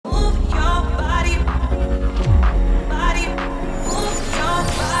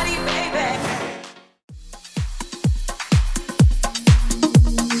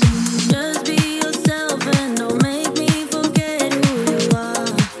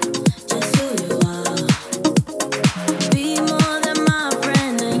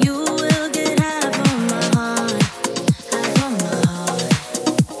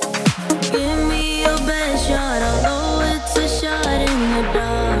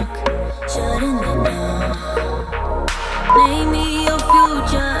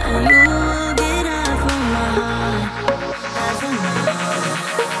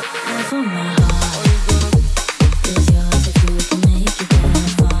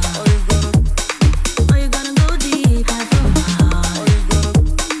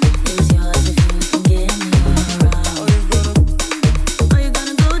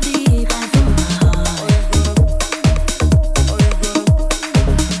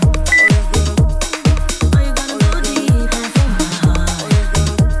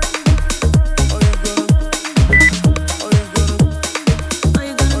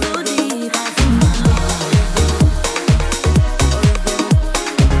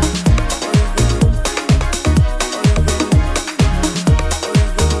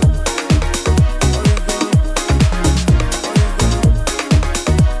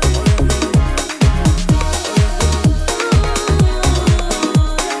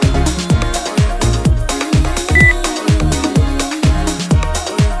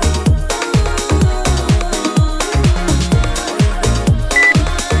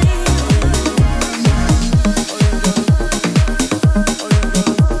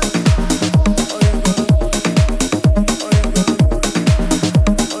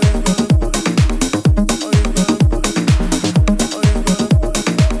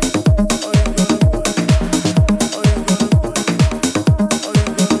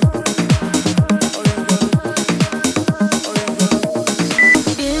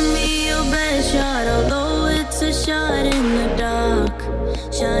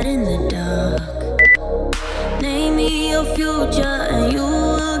and you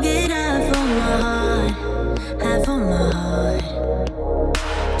will get half of my heart, half of my heart.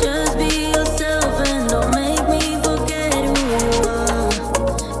 Just be yourself and don't make me forget who you are,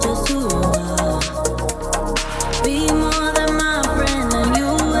 just who you are. Be more than my friend and you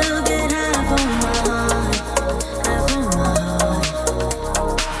will get half of my heart, half of my heart.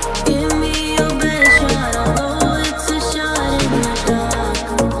 Give me your best shot, although it's a shot in the dark,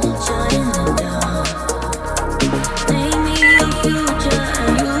 shot in the dark. Name me your future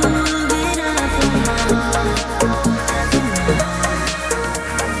and you will get half of my heart, half of my heart.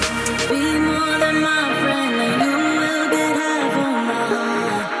 Be more than my friend and you will get half of my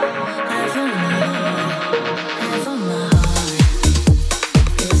heart, half of my heart, half of my heart.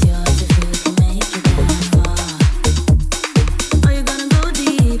 It's yours if you can make it that far. Are you gonna go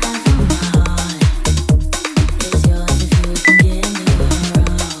deep? Half of my heart. It's yours if you can give me your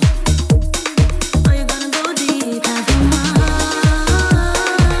all. Are you gonna go deep? Half of my heart.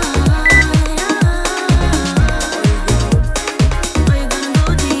 Are you gonna go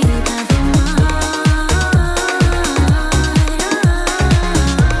deep? Half of my heart.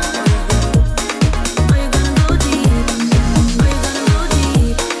 Are you gonna go deep? Are you gonna go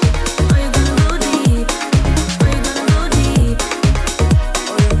deep? Are you gonna go deep? Are you gonna go deep?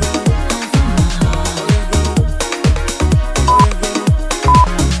 Half of my heart.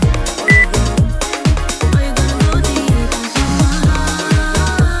 Are you gonna go deep? Half of my heart.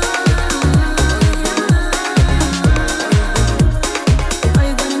 Are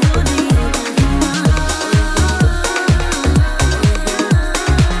you gonna go deep?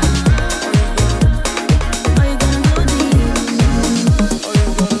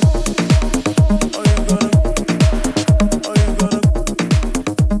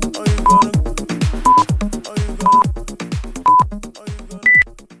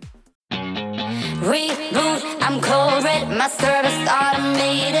 Reboot, I'm cold red, my service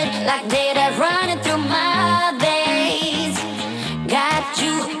automated, like data running through my veins. Got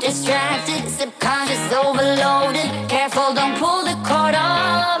you distracted, subconscious overloaded. Careful, don't pull the cord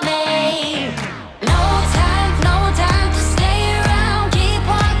on me. No time to stay around. Keep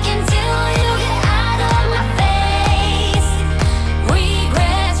walking till you get out of my face.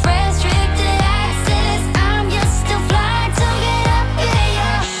 Regrets, restricted access. I'm just a fly to get up,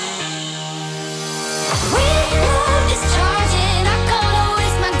 yeah. We love discharging. I can't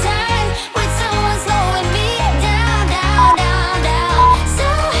waste my time with someone slowing me down, down, down, down. So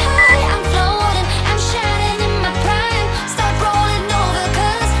high, I'm floating, I'm shining in my prime. Start rolling over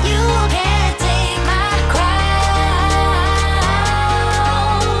 'cause you can't take my crown.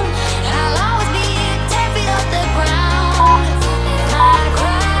 I'll always be 10 feet off the ground. My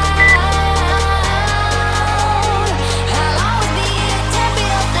crown. I'll always be 10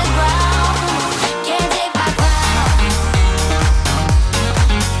 feet off the ground. Can't take my crown.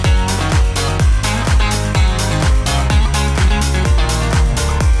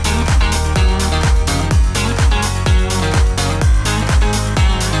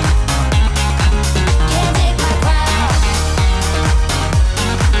 Can't take my crown.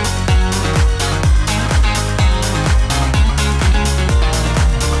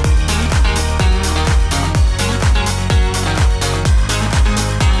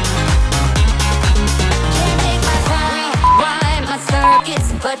 Can't take my crown. Rewind my circuits,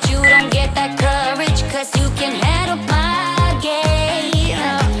 but you don't get that courage, 'cause you can handle my game.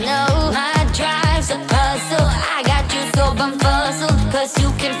 No, my drive's a puzzle. I got you so bumfuzzled, 'cause you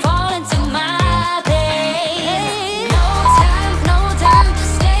can fall into my pain. No time to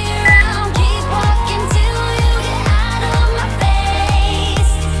stay around. Keep walking till you get out of my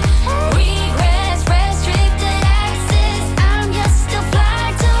face. Regrets, restricted access. I'm just a fly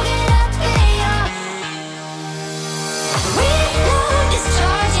to get up, yeah. We love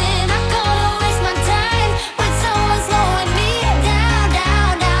discharging. I can't waste my time with someone slowing me down,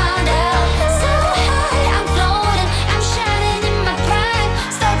 down, down, down. So high, I'm floating, I'm shining in my prime.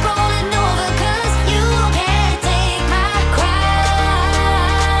 Start rolling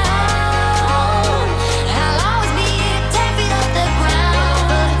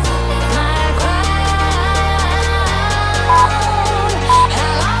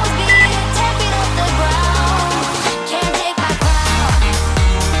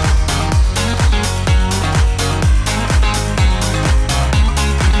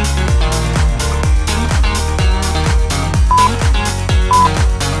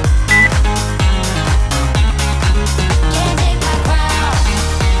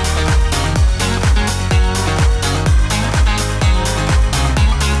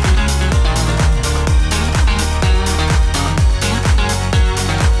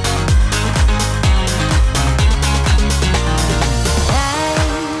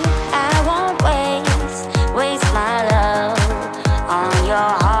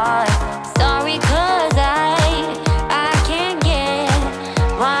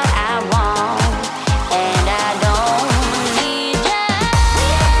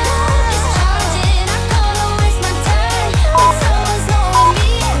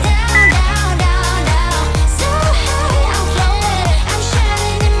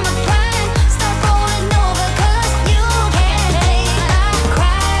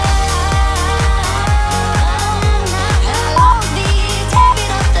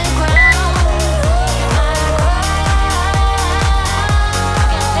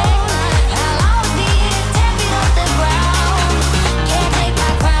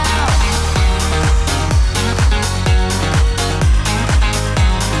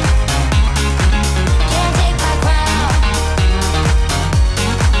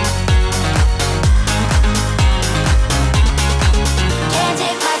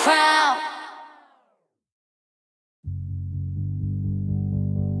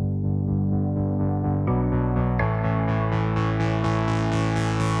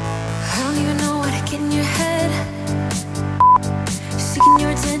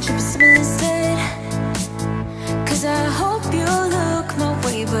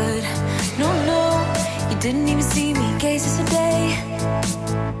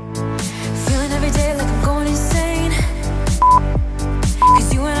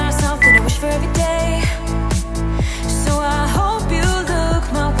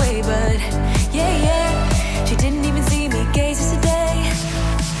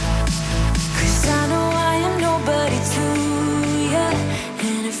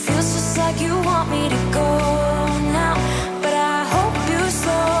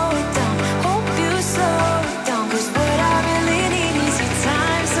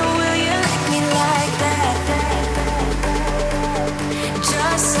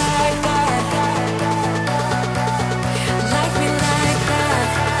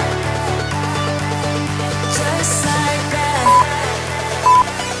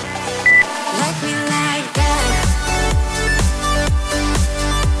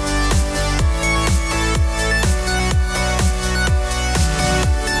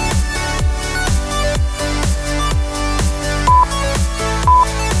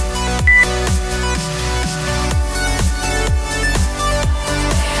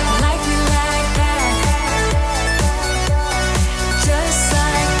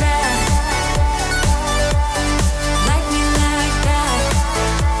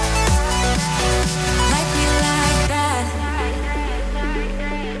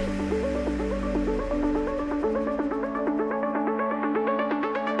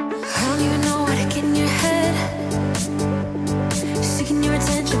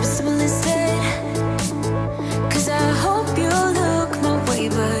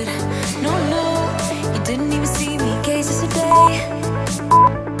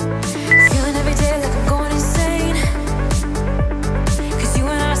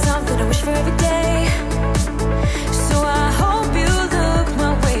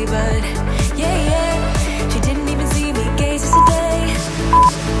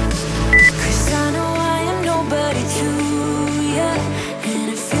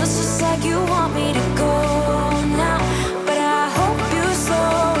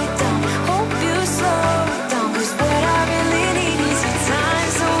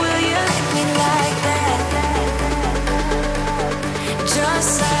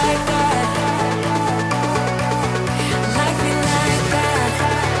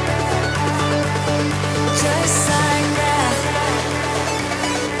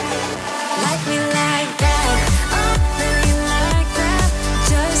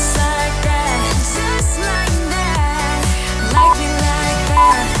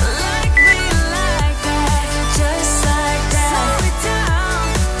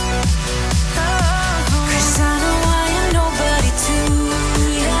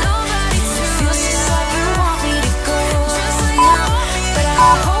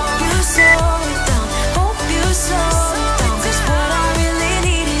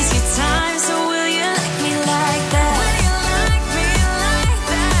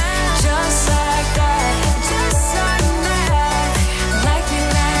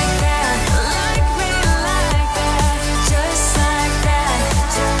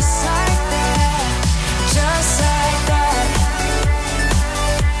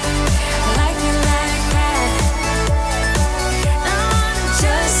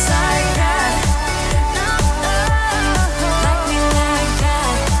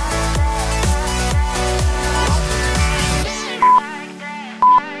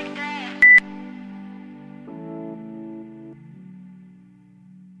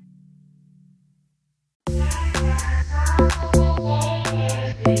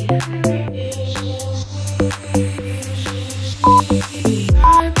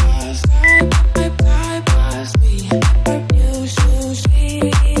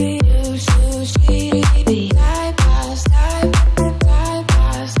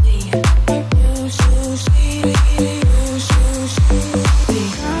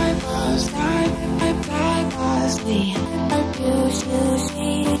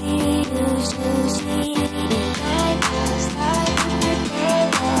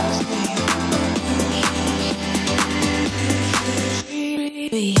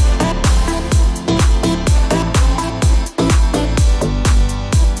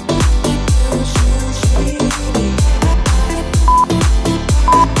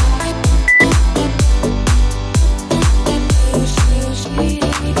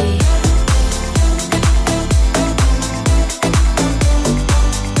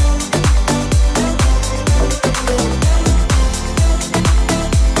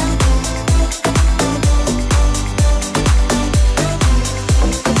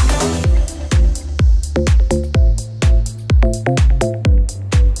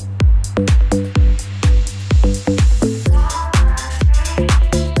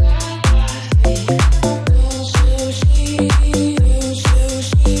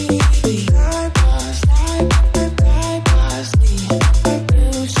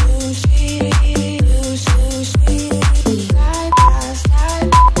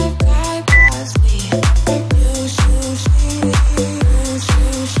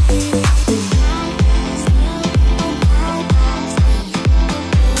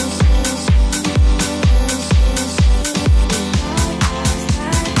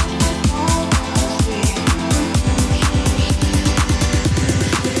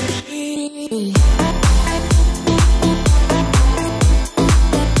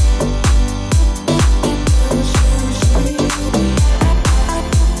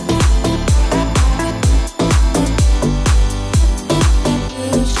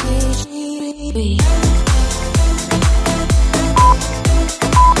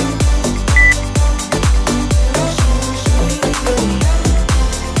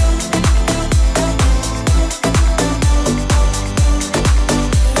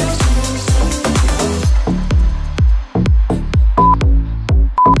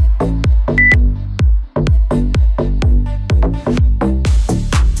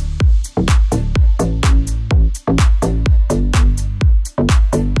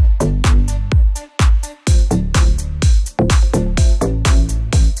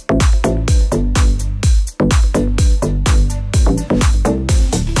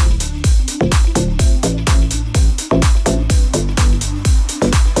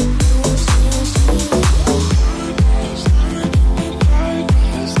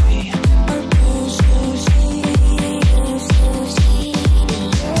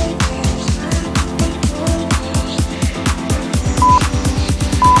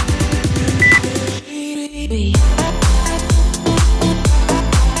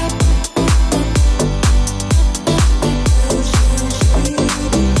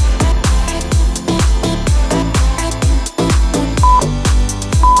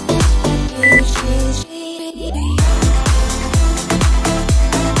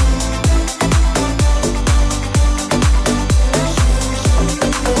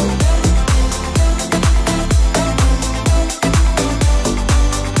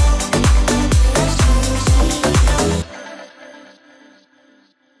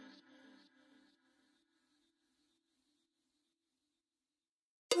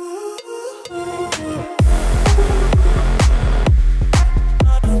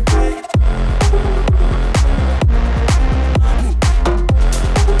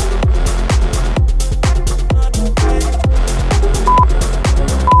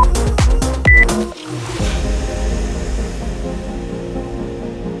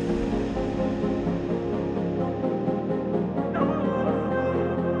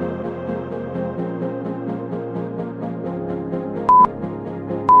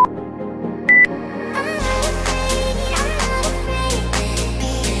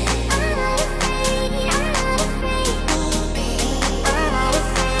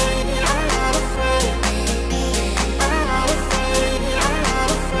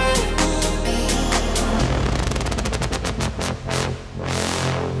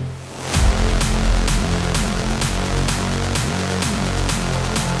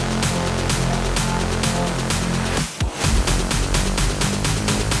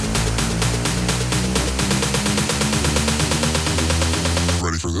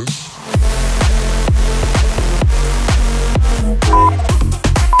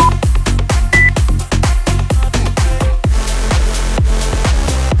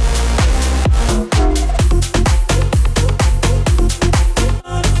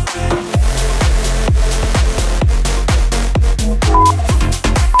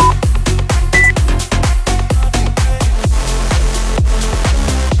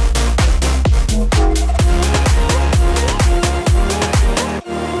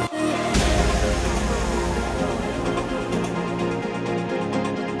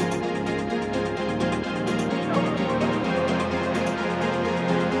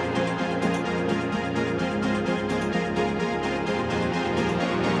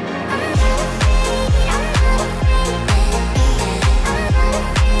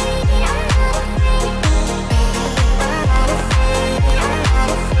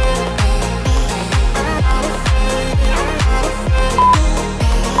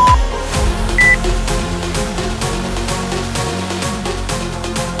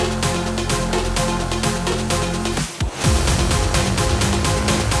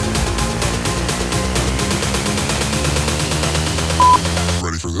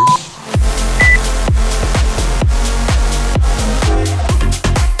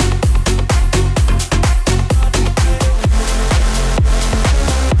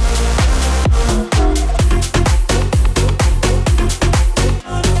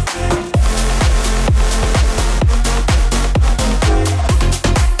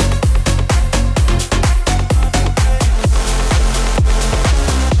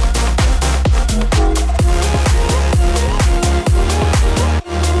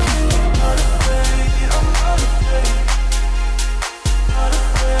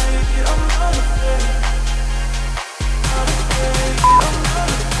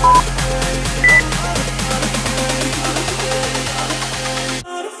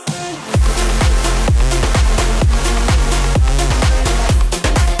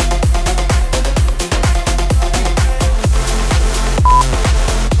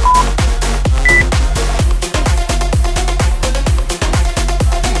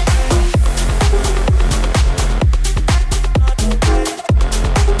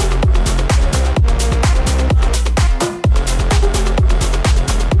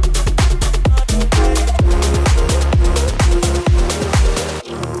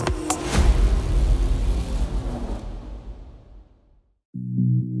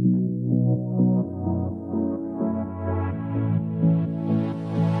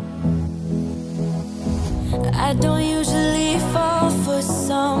I don't usually fall for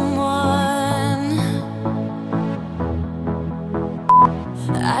someone.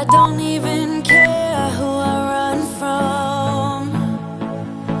 I don't even care who I run from.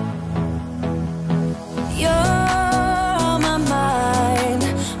 You're on my mind,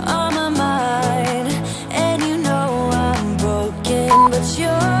 on my mind. And you know I'm broken, but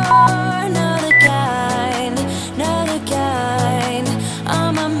you're not the kind, not the kind.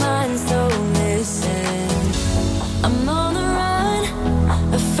 On my mind, so listen. I'm on the run,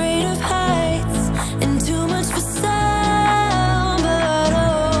 afraid of heights, and too much for sound. But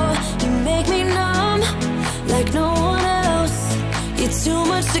oh, you make me numb like no one else. You're too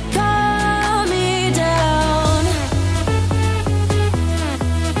much to calm me down.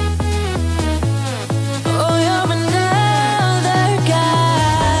 Oh, you're another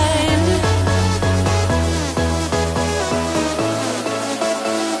kind. Oh,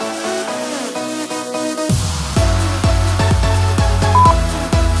 you're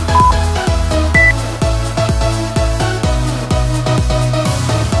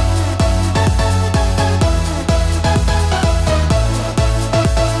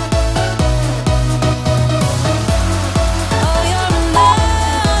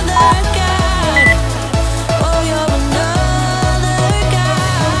another kind. Oh, you're another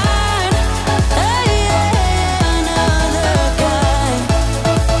kind. Oh, yeah, another kind.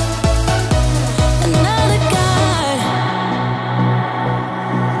 Another kind.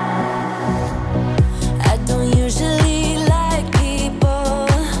 I don't usually like people,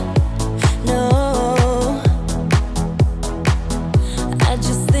 no. I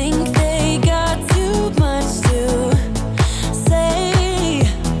just think they got too much to say.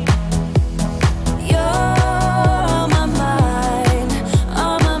 You're on my mind,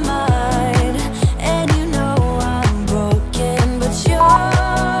 on my mind. And you know I'm broken, but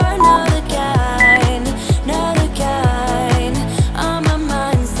you're not the kind, not the kind. On my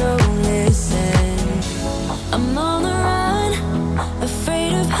mind, so listen. I'm on the run,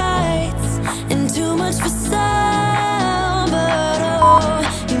 afraid of heights, and too much for sound. But oh,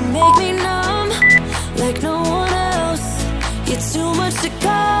 you make me numb like no one else. You're too much to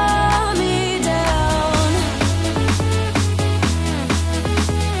calm me down.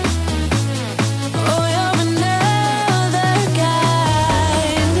 Oh, you're another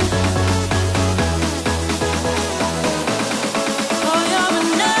kind. Oh, you're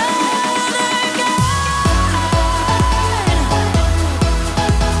another kind.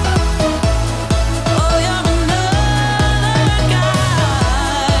 Oh, you're another kind.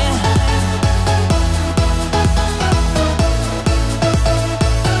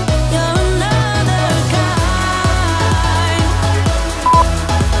 You're another kind. Oh, you're another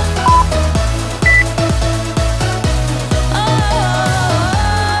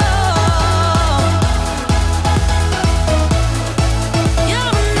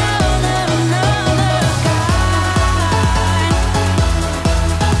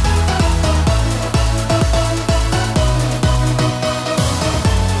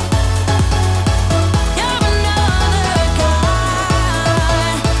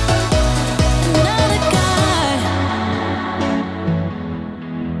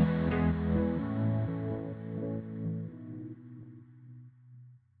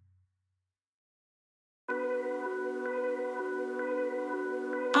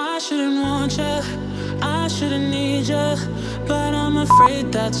I shouldn't want you, I shouldn't need you, but I'm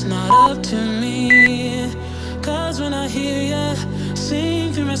afraid that's not up to me. Cause when I hear you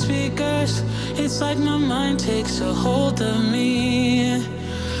sing through my speakers, it's like my mind takes a hold of me.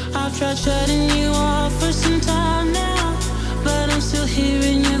 I've tried shutting you off for some time now, but I'm still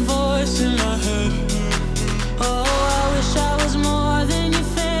hearing your voice in my head. Oh, I wish I was more than your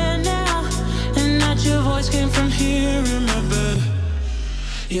fan now, and that your voice came from here in my bed.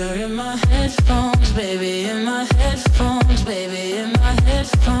 You're in my headphones, baby, in my headphones, baby, in my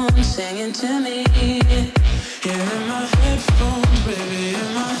headphones, singing to me. You're in my headphones, baby,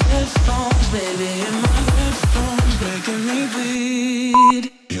 in my headphones, baby, in my headphones, making me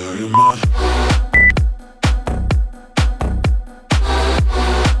bleed. You're in my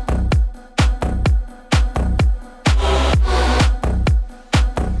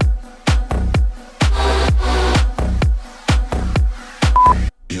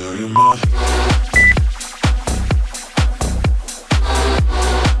You're in my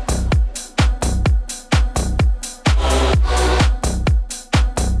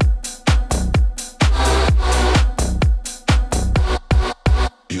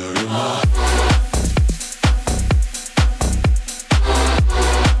You're in my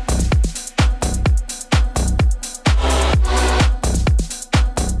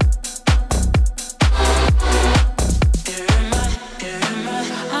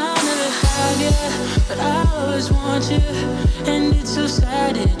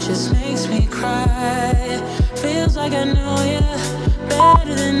just makes me cry. Feels like I know you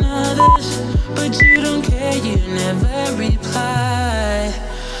better than others, but you don't care, you never reply.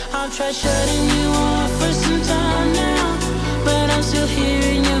 I've tried shutting you off for some time now, but I'm still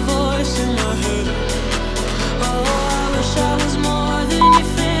hearing your voice in my head. Oh, I wish I was more than your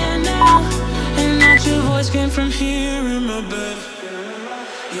fan now, and that your voice came from here in my bed.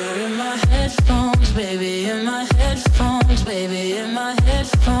 You're in my headphones, baby, in my headphones, baby, in my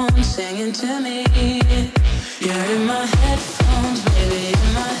headphones, singing to me. You're in my headphones, baby,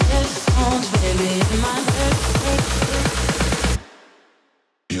 in my headphones, baby, in my headphones.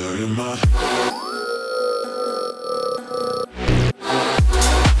 You're in my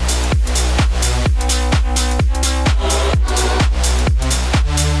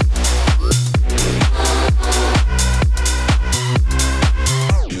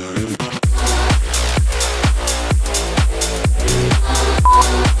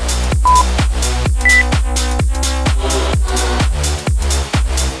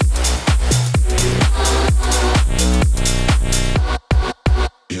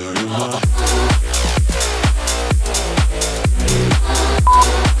you're in my